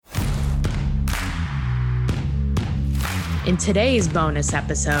In today's bonus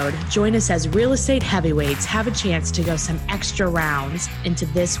episode, join us as real estate heavyweights have a chance to go some extra rounds into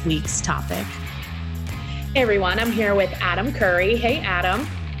this week's topic. Hey everyone, I'm here with Adam Curry. Hey Adam.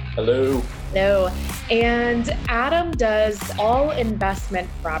 Hello. Hello. And Adam does all investment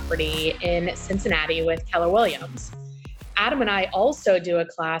property in Cincinnati with Keller Williams. Adam and I also do a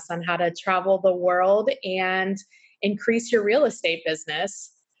class on how to travel the world and increase your real estate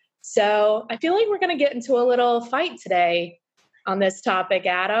business. So I feel like we're going to get into a little fight today on this topic,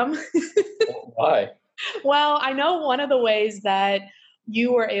 Adam. Why? Well, I know one of the ways that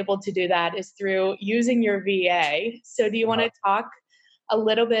you were able to do that is through using your VA. So do you want to talk a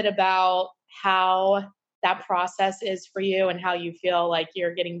little bit about how that process is for you and how you feel like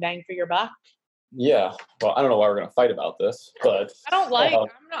you're getting bang for your buck? Yeah. Well, I don't know why we're going to fight about this, but I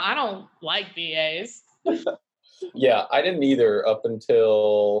don't like VAs. Yeah, I didn't either up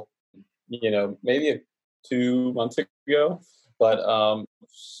until, maybe 2 months ago. But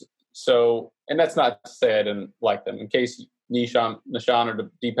and that's not to say I didn't like them. In case Nishan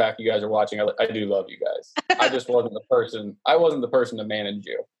or Deepak, you guys are watching, I do love you guys. I just wasn't the person. I wasn't the person to manage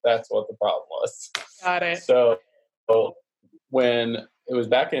you. That's what the problem was. Got it. So when it was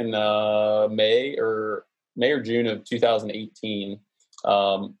back in May or June of 2018,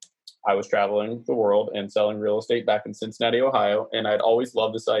 I was traveling the world and selling real estate back in Cincinnati, Ohio. And I'd always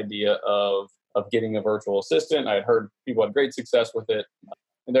loved this idea of getting a virtual assistant. I had heard people had great success with it.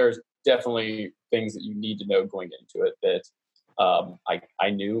 And there's definitely things that you need to know going into it that I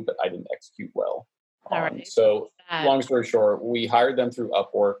knew, but I didn't execute well. All right. So long story short, we hired them through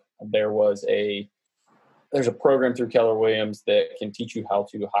Upwork. There's a program through Keller Williams that can teach you how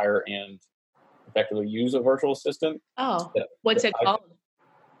to hire and effectively use a virtual assistant. Oh, what's it called?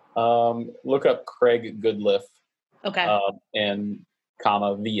 Look up Craig Goodliff. Okay. And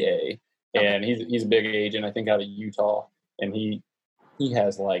VA. And he's a big agent, I think, out of Utah. And he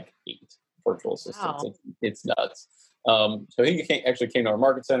has like 8 virtual assistants. Wow. It's nuts. So he actually came to our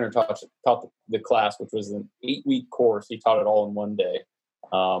market center and taught the class, which was an 8-week course. He taught it all in one day.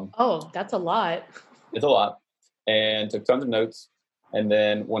 That's a lot. It's a lot. And took tons of notes. And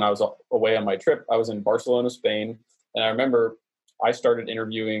then when I was away on my trip, I was in Barcelona, Spain. And I remember I started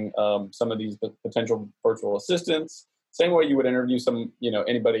interviewing some of these potential virtual assistants, same way you would interview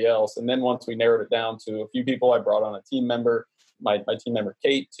anybody else. And then once we narrowed it down to a few people, I brought on a team member, my team member,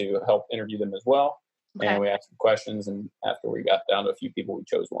 Kate, to help interview them as well. Okay. And we asked them questions. And after we got down to a few people, we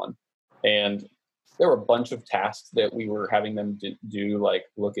chose one. And there were a bunch of tasks that we were having them do, like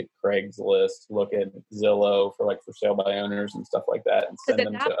look at Craigslist, look at Zillow for sale by owners and stuff like that, and send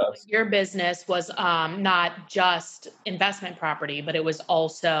them to us. Your business was not just investment property, but it was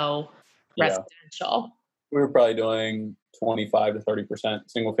also residential. We were probably doing 25 to 30%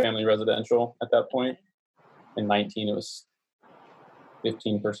 single family residential at that point. In 19, it was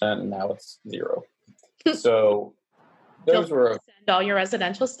 15%, and now it's 0. So those were send all your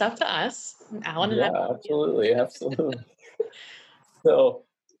residential stuff to us, Alan. Yeah, absolutely. So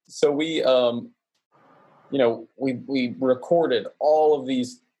we we recorded all of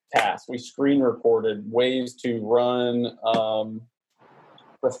these tasks. We screen recorded ways to run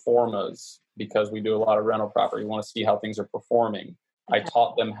performas, because we do a lot of rental property. We want to see how things are performing. Okay. I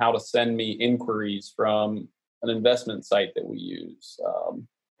taught them how to send me inquiries from an investment site that we use.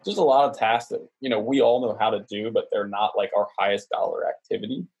 Just a lot of tasks that, we all know how to do, but they're not like our highest dollar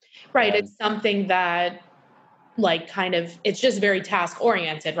activity. Right. And it's something that it's just very task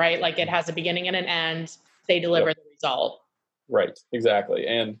oriented, right? Like it has a beginning and an end. They deliver the result. Right. Exactly.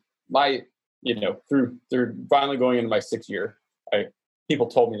 And through finally going into my 6th year, people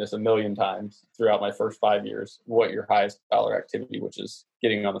told me this a million times throughout my first 5 years, what your highest dollar activity, which is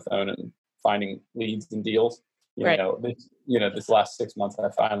getting on the phone and finding leads and deals. This last 6 months, I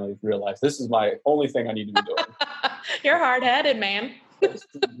finally realized this is my only thing I need to be doing. You're hard-headed, man.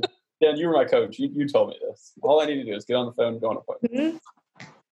 Dan, you were my coach. You told me this. All I need to do is get on the phone and go on appointment. Mm-hmm.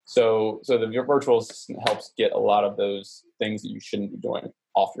 So the virtual assistant helps get a lot of those things that you shouldn't be doing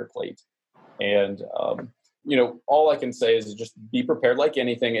off your plate. And, all I can say is just be prepared. Like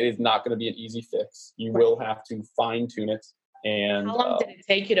anything, it is not going to be an easy fix. You will have to fine tune it. And how long did it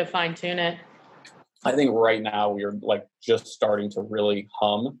take you to fine tune it? I think right now we are just starting to really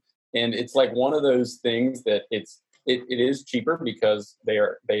hum. And it's one of those things that it is cheaper because they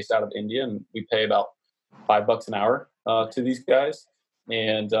are based out of India, and we pay about $5 an hour to these guys.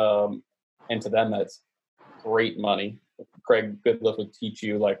 And to them, that's great money. Craig Goodliff would teach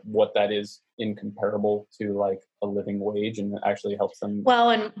you what that is in comparable to a living wage, and it actually helps them. Well,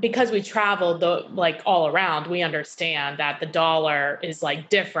 and because we travel all around, we understand that the dollar is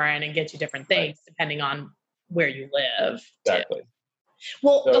different and gets you different things depending on where you live too. Exactly.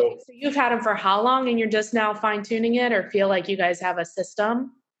 Well, So, okay, so you've had them for how long and you're just now fine tuning it, or feel like you guys have a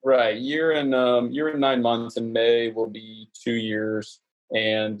system? right, year and 9 months. In May will be 2 years,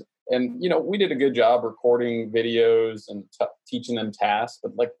 and we did a good job recording videos and teaching them tasks,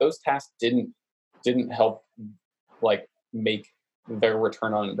 but like those tasks didn't help like make their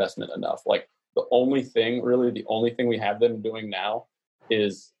return on investment enough. Like the only thing we have them doing now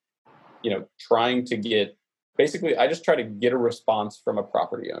is trying to get, basically I just try to get a response from a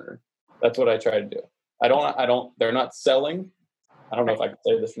property owner. That's what I try to do. They're not selling. I don't know if I can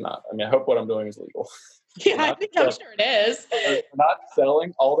say this or not. I mean, I hope what I'm doing is legal. Yeah, I think I'm sure it is. They're not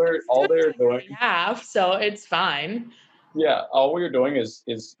selling. All they're doing. So it's fine. Yeah, all we're doing is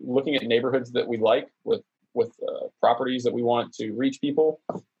looking at neighborhoods that we like with properties that we want to reach people,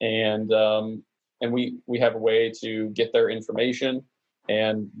 and we have a way to get their information,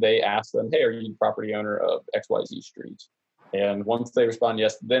 and they ask them, hey, are you the property owner of XYZ Street? And once they respond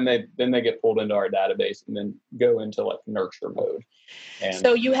yes, then they get pulled into our database and then go into like nurture mode. And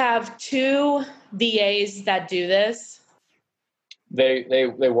so you have two VAs that do this? They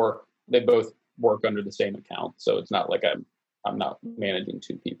both work under the same account, so it's not like I'm not managing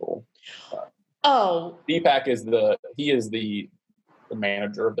two people. Deepak is the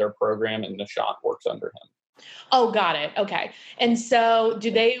manager of their program, and Nishant works under him. Oh, got it. Okay. And so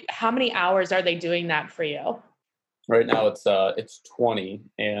how many hours are they doing that for you? Right now it's 20,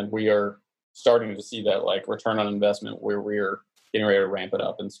 and we are starting to see that like return on investment where we're getting ready to ramp it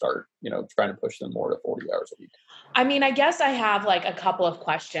up and start, trying to push them more to 40 hours a week. I mean, I guess I have like a couple of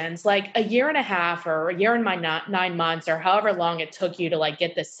questions. Like a year and a half or a year and 9 months or however long it took you to like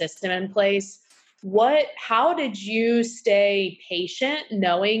get the system in place, how did you stay patient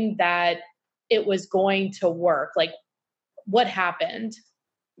knowing that it was going to work? Like what happened?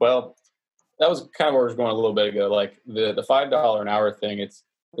 Well, that was kind of where I was going a little bit ago. Like the $5 an hour thing, it's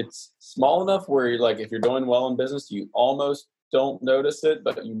small enough where you're like, if you're doing well in business, you almost don't notice it,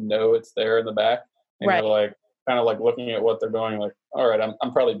 but it's there in the back. And right. You're like kind of like looking at what they're going like, all right,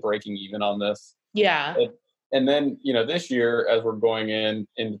 I'm probably breaking even on this. Yeah. And then, this year as we're going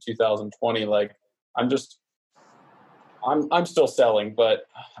into 2020, like I'm still selling, but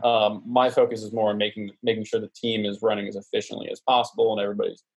my focus is more on making sure the team is running as efficiently as possible and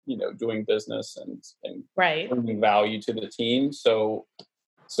everybody's, doing business and right. bringing value to the team. So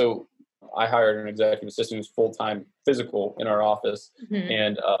I hired an executive assistant who's full-time physical in our office. Mm-hmm.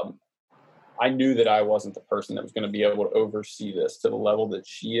 And I knew that I wasn't the person that was going to be able to oversee this to the level that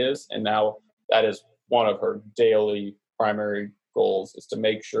she is. And now that is one of her daily primary goals, is to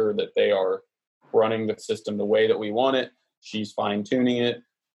make sure that they are running the system the way that we want it. She's fine-tuning it.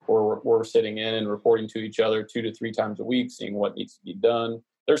 We're sitting in and reporting to each other 2 to 3 times a week, seeing what needs to be done.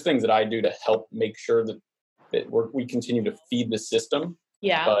 There's things that I do to help make sure that we continue to feed the system.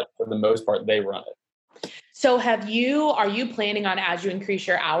 Yeah. But for the most part, they run it. So are you planning on, as you increase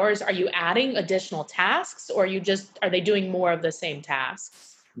your hours, are you adding additional tasks, or are they doing more of the same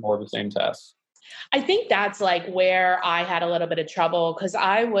tasks? More of the same tasks. I think that's like where I had a little bit of trouble, because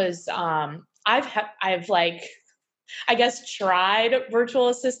I was, I've like, I guess, tried virtual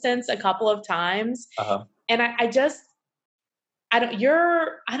assistants a couple of times. Uh-huh. And I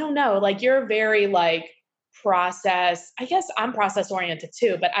don't know, like you're very like process. I guess I'm process oriented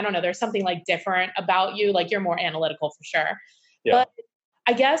too, but I don't know. There's something like different about you. Like you're more analytical for sure. Yeah. But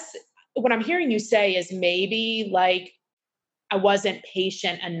I guess what I'm hearing you say is maybe like I wasn't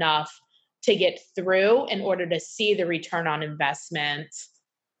patient enough to get through in order to see the return on investment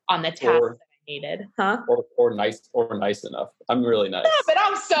on the task that I needed. Huh? Or nice enough. I'm really nice. Yeah, but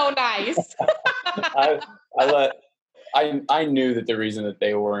I'm so nice. I knew that the reason that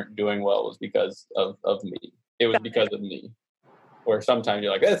they weren't doing well was because of me. It was because of me. Where sometimes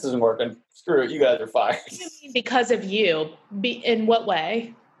you're like, this isn't working. Screw it. You guys are fired. Because of you? In what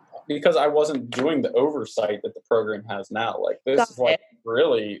way? Because I wasn't doing the oversight that the program has now. Like this is like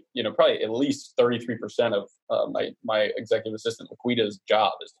really, probably at least 33% of my executive assistant Laquita's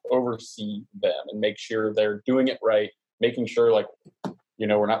job is to oversee them and make sure they're doing it right, making sure like,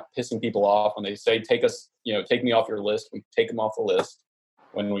 we're not pissing people off when they say, take me off your list. We take them off the list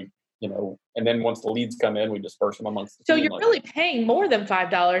when we, and then once the leads come in, we disperse them amongst the team. So you're really paying more than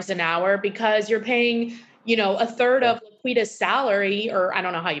 $5 an hour, because you're paying, a third of Laquita's salary, or I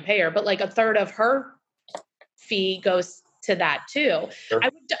don't know how you pay her, but like a third of her fee goes to that too. Sure.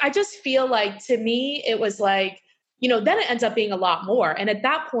 I just feel like, to me, it was like, then it ends up being a lot more. And at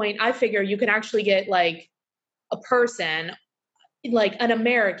that point, I figure you can actually get like a person, like an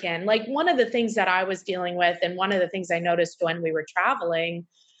American. Like one of the things that I was dealing with, and one of the things I noticed when we were traveling,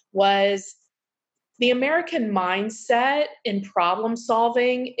 was the American mindset in problem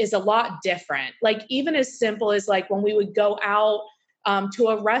solving is a lot different. Like even as simple as like when we would go out to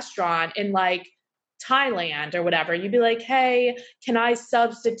a restaurant in like Thailand or whatever, you'd be like, hey, can I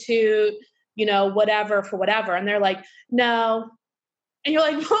substitute, whatever for whatever? And they're like, no. And you're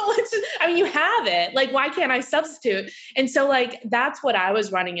like, well, you have it. Like, why can't I substitute? And so like, that's what I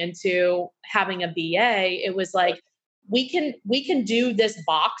was running into having a VA. It was like, we can do this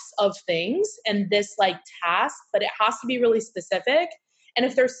box of things and this like task, but it has to be really specific. And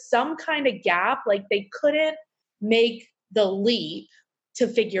if there's some kind of gap, like they couldn't make the leap to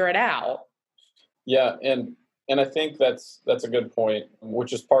figure it out. Yeah. And I think that's a good point,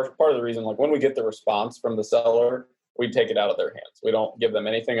 which is part of the reason, like when we get the response from the seller, we take it out of their hands. We don't give them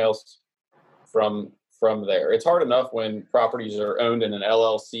anything else from there. It's hard enough when properties are owned in an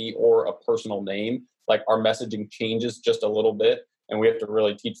LLC or a personal name, like our messaging changes just a little bit. And we have to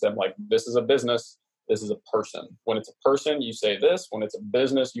really teach them like, this is a business, this is a person. When it's a person, you say this. When it's a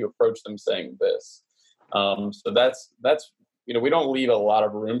business, you approach them saying this. So that's, we don't leave a lot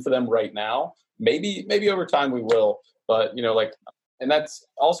of room for them right now. Maybe over time we will, but and that's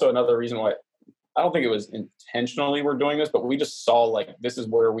also another reason why I don't think it was intentionally we're doing this, but we just saw like, this is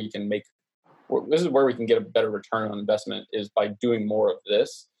where we can get a better return on investment is by doing more of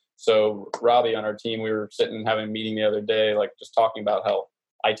this. So Robbie on our team, we were sitting and having a meeting the other day, like just talking about how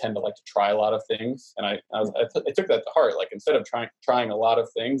I tend to like to try a lot of things. And I took that to heart. Like instead of trying a lot of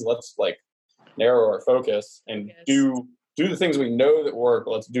things, let's like narrow our focus and do the things we know that work.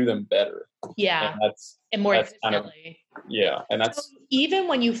 Let's do them better. Yeah. And more efficiently. And that's so even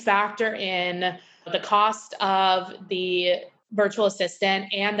when you factor in the cost of the virtual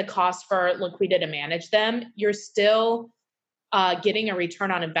assistant and the cost for Laquita to manage them, you're still getting a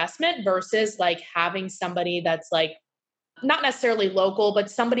return on investment versus like having somebody that's like not necessarily local, but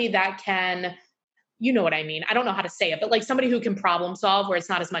somebody that can, you know what I mean? I don't know how to say it, but like somebody who can problem solve where it's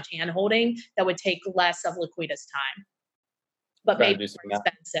not as much hand holding that would take less of Laquita's time, but maybe more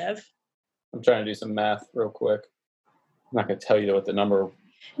expensive. I'm trying to do some math real quick. I'm not going to tell you what the number.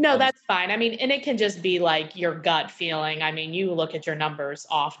 No, that's fine. And it can just be like your gut feeling. You look at your numbers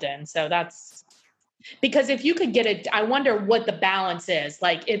often. So that's because if you could get it, I wonder what the balance is.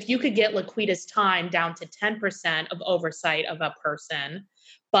 Like if you could get Laquita's time down to 10% of oversight of a person,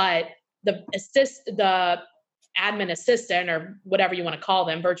 but the admin assistant or whatever you want to call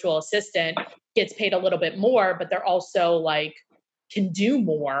them, virtual assistant gets paid a little bit more, but they're also like can do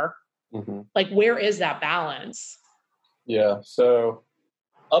more. Mm-hmm. Like where is that balance? Yeah. So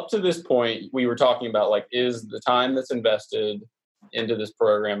up to this point, we were talking about like, is the time that's invested into this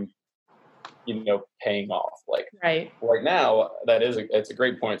program, paying off? Like right now, it's a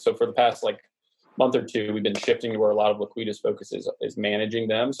great point. So for the past like month or two, we've been shifting to where a lot of Laquita's focus is managing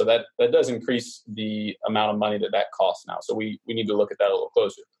them. So that does increase the amount of money that costs now. So we need to look at that a little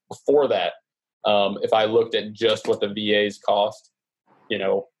closer. Before that, if I looked at just what the VAs cost,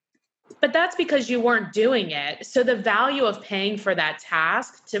 But that's because you weren't doing it. So the value of paying for that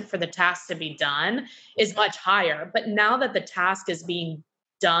task for the task to be done is much higher. But now that the task is being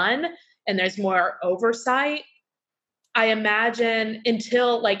done and there's more oversight, I imagine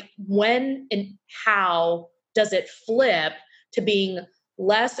until like when and how does it flip to being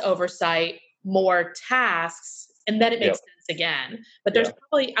less oversight, more tasks, and then it makes sense again. But there's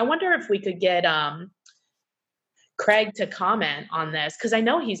probably, I wonder if we could get Craig to comment on this because I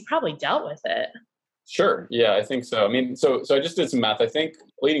know he's probably dealt with it. Sure. Yeah, I think so. So I just did some math. I think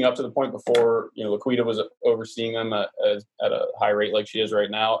leading up to the point before, Laquita was overseeing them at a high rate like she is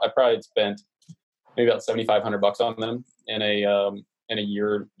right now, I probably had spent maybe about $7,500 on them in a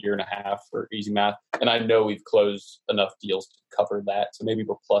year and a half for easy math. And I know we've closed enough deals to cover that. So maybe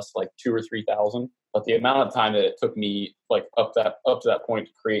we're plus like 2,000 or 3,000. But the amount of time that it took me like up to that point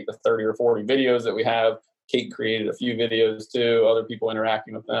to create the 30 or 40 videos that we have, Kate created a few videos too, other people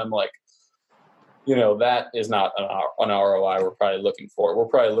interacting with them. Like, that is not an ROI we're probably looking for. We're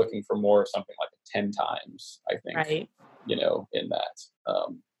probably looking for more something like 10 times, I think, right. In that.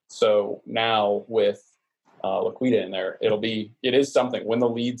 So now with Laquita in there, it is something when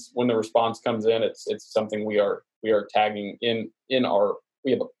the response comes in, it's something we are tagging in our,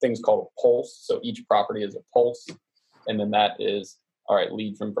 we have things called a pulse. So each property is a pulse. And then that is, all right,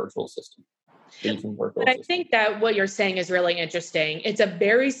 lead from virtual assistant. But I think that what you're saying is really interesting. It's a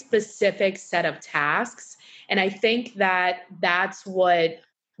very specific set of tasks. And I think that that's kind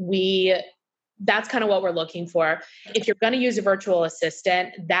of what we're looking for. If you're going to use a virtual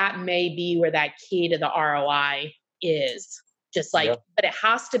assistant, that may be where that key to the ROI is. Just like, but it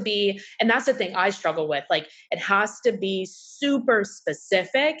has to be, and that's the thing I struggle with. Like, it has to be super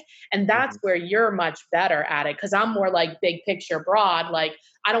specific. And that's where you're much better at it. Cause I'm more like big picture broad. Like,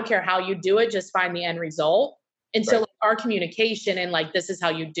 I don't care how you do it, just find the end result. And so like, our communication and like, this is how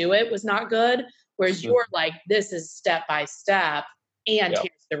you do it was not good. Whereas you're like, this is step by step and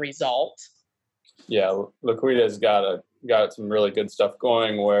here's the result. Yeah. Laquita's got some really good stuff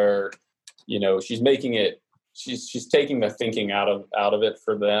going where, you know, she's making it, she's taking the thinking out of it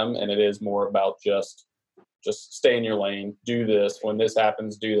for them. And it is more about just stay in your lane, do this. When this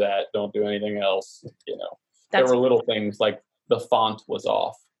happens, do that. Don't do anything else. You know, there were little things like the font was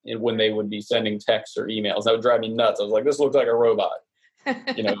off and when they would be sending texts or emails, that would drive me nuts. I was like, this looks like a robot.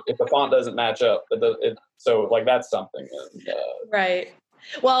 You know, if the font doesn't match up, so like that's something. And, right.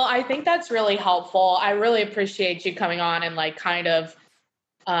 Well, I think that's really helpful. I really appreciate you coming on and like kind of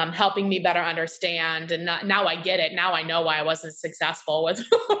helping me better understand. And now I get it. Now I know why I wasn't successful with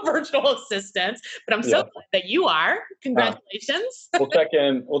virtual assistants, but I'm so glad that you are. Congratulations. We'll check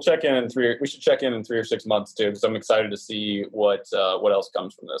in we should check in 3 or 6 months too. Cause I'm excited to see what else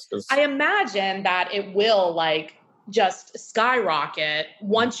comes from this. Cause I imagine that it will like just skyrocket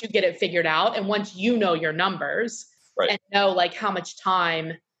once you get it figured out. And once you know your numbers and know like how much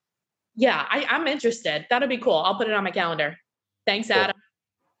time. Yeah. I'm interested. That'll be cool. I'll put it on my calendar. Thanks, cool. Adam.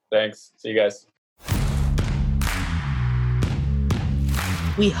 Thanks. See you guys.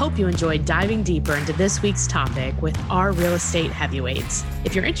 We hope you enjoyed diving deeper into this week's topic with our real estate heavyweights.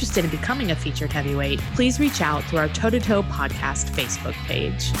 If you're interested in becoming a featured heavyweight, please reach out through our Toe to Toe podcast Facebook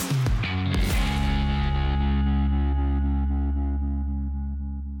page.